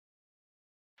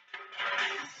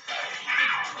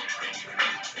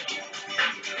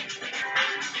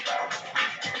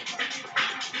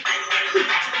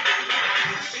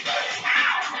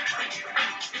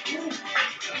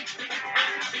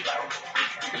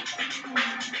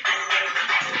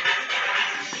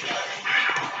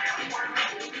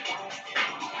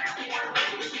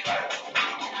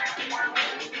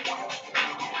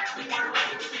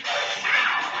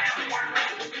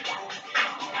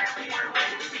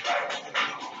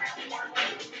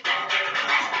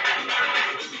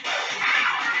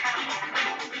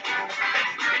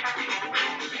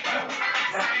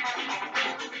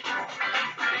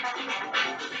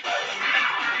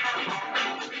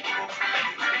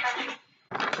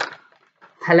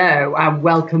Hello and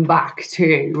welcome back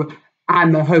to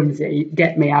I'm a Holmesy,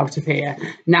 Get Me Out of Here.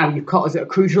 Now you've caught us at a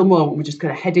crucial moment. We're just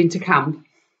going to head into camp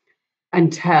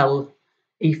and tell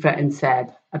Aoife and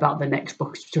Seb about the next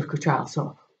Bush Tucker trial.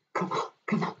 So come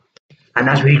on. And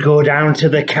as we go down to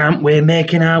the camp, we're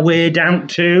making our way down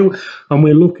to, and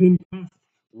we're looking past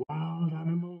wild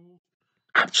animals,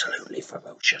 absolutely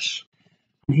ferocious.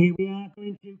 And here we are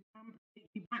going to camp, take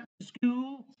you back to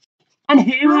school. And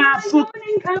here we are.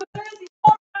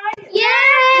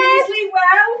 Yeah. Sleep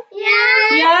well?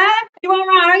 Yeah. Yeah? You all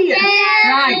right?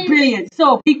 Yeah. Right, brilliant.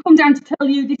 So we come down to tell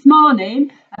you this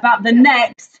morning about the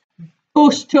next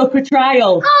Bush Tucker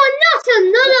trial. Oh, not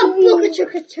another Bush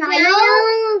Tucker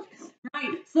trial.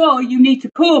 Right, so you need to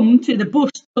come to the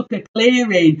Bush Tucker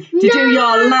clearing to do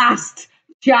your last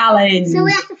challenge. So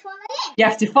we have to follow it? You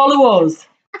have to follow us.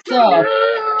 So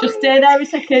just stay there a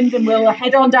second and we'll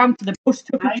head on down to the Bush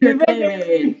Tucker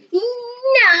clearing.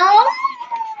 No.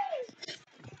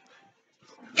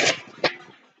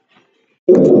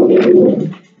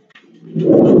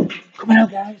 Come on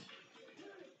out, guys.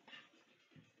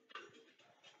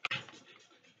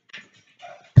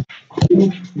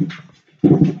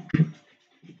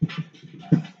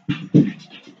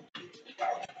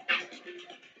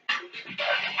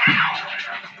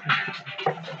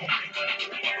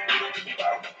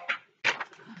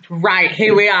 Right,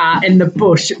 here we are in the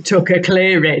Bush Tucker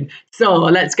clearing. So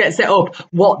let's get set up.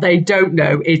 What they don't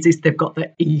know is they've got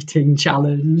the eating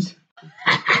challenge.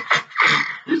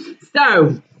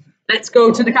 So let's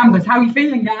go to the campus. How are you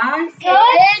feeling, guys?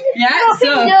 Good. Yeah,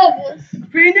 so Nervous.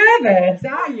 pretty nervous,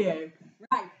 are you?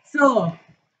 Right, so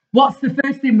what's the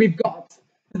first thing we've got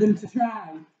for them to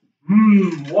try?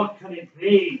 What can it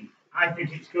be? I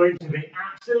think it's going to be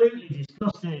absolutely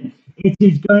disgusting. It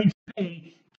is going to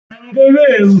be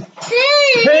kangaroo poo.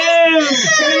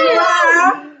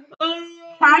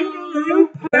 Kangaroo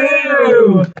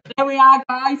poo. There we are,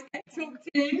 guys. Get tucked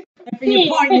in. And for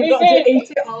your point, you've got to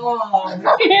eat it all.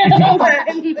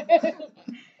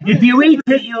 If you eat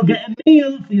it, you'll get a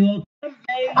meal for your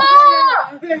campaign.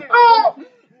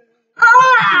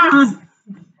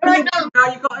 Right now,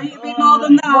 you've got to eat a bit more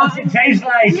than that. What's it taste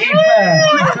like,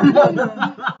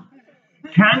 Aoife?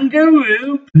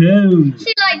 Kangaroo poo.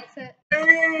 She likes it.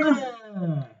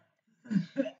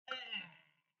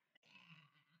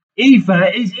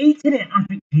 Aoife is eating it. I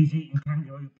think she's eating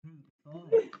kangaroo poo before.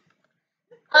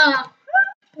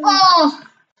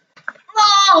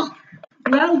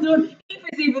 Well done.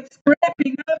 Aoife's even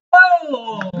scraping her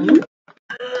bowl.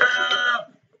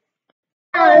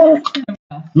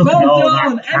 Look at all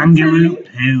done. that kangaroo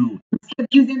poo.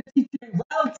 She's empty too.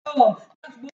 Well done.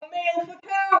 That's one meal for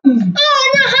Cam.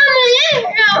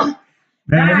 No.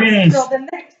 There it is. So the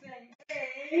next thing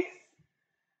is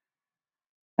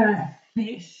a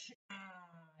fish eye.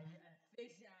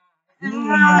 I've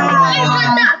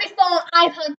had that before.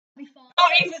 Oh,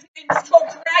 Aoife's been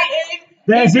tucked right in.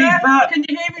 There's Aoife, Aoife. can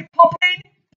you hear it popping?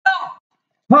 Pop.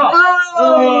 Pop.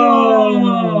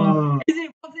 Oh.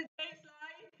 What's it taste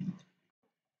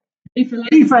like?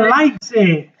 Aoife likes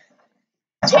it.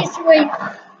 Tastes sweet.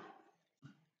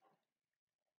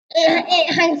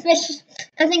 It has fish.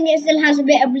 I think it still has a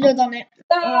bit of blood on it.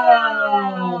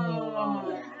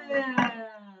 Oh. Yeah.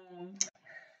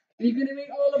 Are you going to eat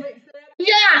all of it, Seb?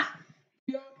 Yeah.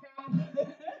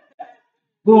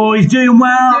 Oh, he's doing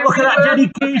well. Look at that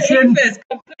dedication. Aoife's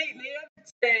completely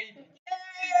empty.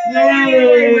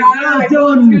 Yay. Well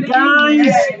done,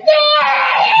 guys.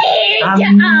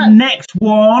 And next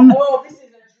one. Oh, this is a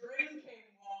drinking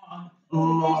one.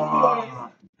 Oh.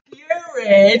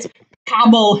 Pureed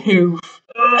camel hoof.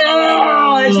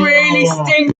 Oh, it's really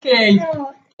stinky.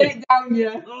 Get it down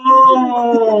you.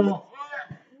 Oh.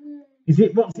 Is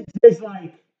it, what's it taste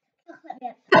like?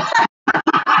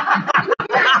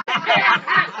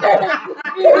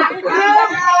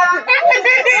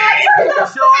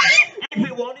 So,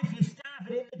 everyone, if you're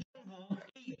starving in the jungle,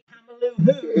 eat cameloo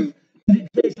hoof, because it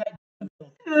tastes like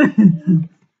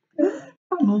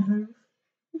camel hoof.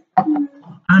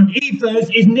 And Aoife's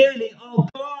is nearly all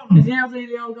gone. Is yours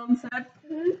nearly all gone, Seb?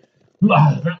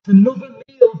 Wow, that's another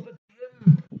meal for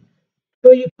him.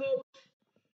 Fill your cup.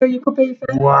 Fill your cup, Aoife.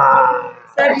 Wow.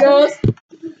 Seb, yours?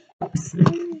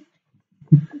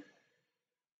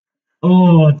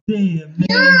 Oh, dear me.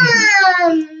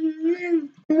 Have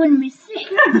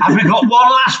we got one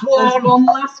last one? There's one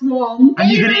last one.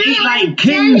 And you're going to eat like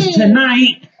kings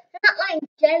tonight. Not like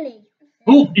jelly.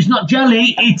 Oh, it's not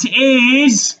jelly. It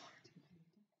is...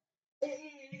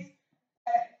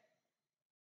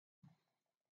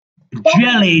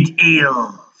 jellied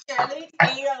eel. Jellied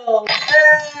eel.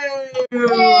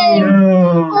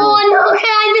 Oh no, can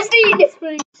I just eat this,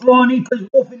 please. Oh, Aoife's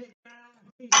wolfing it down.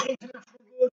 She's international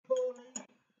good calling.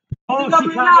 Oh, she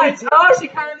can't eat it. Oh, she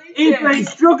can't eat Aoife is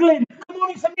it. struggling. Come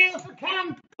on, it's a meal for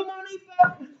camp. Come on,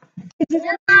 Aoife. This is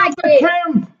a No, meal for Daddy.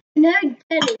 camp. No,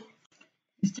 jelly.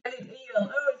 It's jelly's heel. Oh,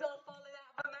 it's all falling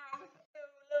out of her mouth.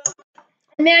 Oh, look.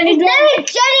 No, it's jelly.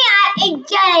 It's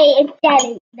jelly. It's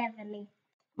jelly. Definitely.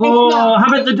 Oh, not.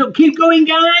 have it the duck. Keep going,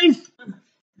 guys.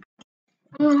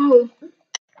 Oh.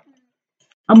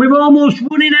 And we're almost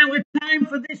running out of time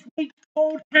for this week's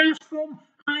podcast from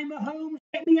I'm at home.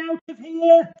 Get me out of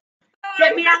here.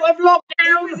 Get me out of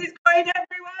lockdown. This is going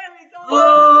everywhere. It's all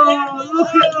Oh, look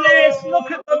at this.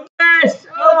 Look at the mess.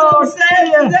 Oh,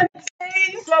 dear.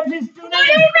 Seb's is done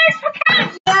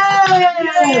it.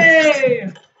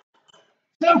 Yay!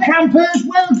 So, campers,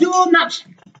 well done. That's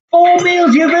 4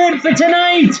 meals you've earned for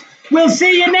tonight. We'll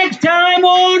see you next time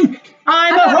on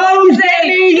I'm at home. Get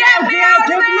me out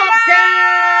of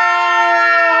lockdown.